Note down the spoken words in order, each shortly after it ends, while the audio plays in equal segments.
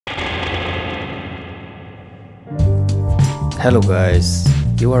Hello guys,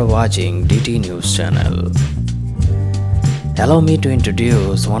 you are watching DT News channel. Allow me to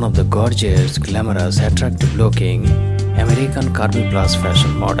introduce one of the gorgeous, glamorous, attractive looking American Curvy Plus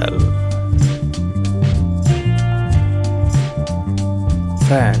fashion model.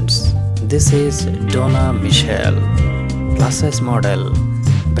 Friends, this is Donna Michelle, plus size model,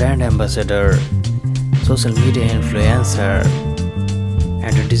 brand ambassador, social media influencer,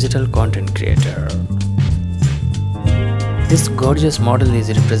 and a digital content creator. This gorgeous model is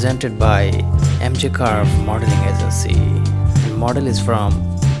represented by MJ Curve Modeling Agency, and model is from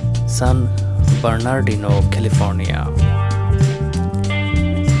San Bernardino, California.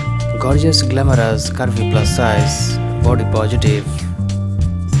 Gorgeous, glamorous, curvy, plus size, body positive,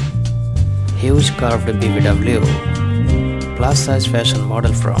 huge curved BBW, plus size fashion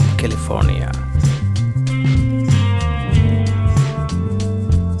model from California.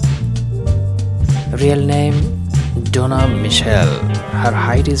 Real name Donna Michelle. Her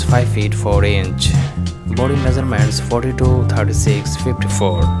height is 5 feet 4 inch. Body measurements 42, 36,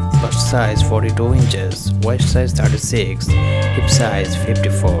 54. Bust size 42 inches. Waist size 36. Hip size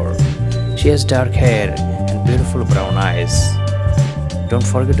 54. She has dark hair and beautiful brown eyes. Don't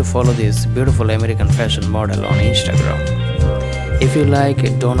forget to follow this beautiful American fashion model on Instagram. If you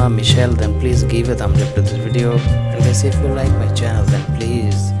like Donna Michelle, then please give a thumbs up to this video. And guys, if you like my channel, then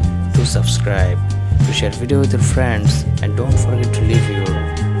please do subscribe, to share video with your friends, and don't forget to leave your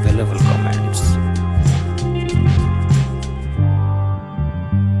valuable comments.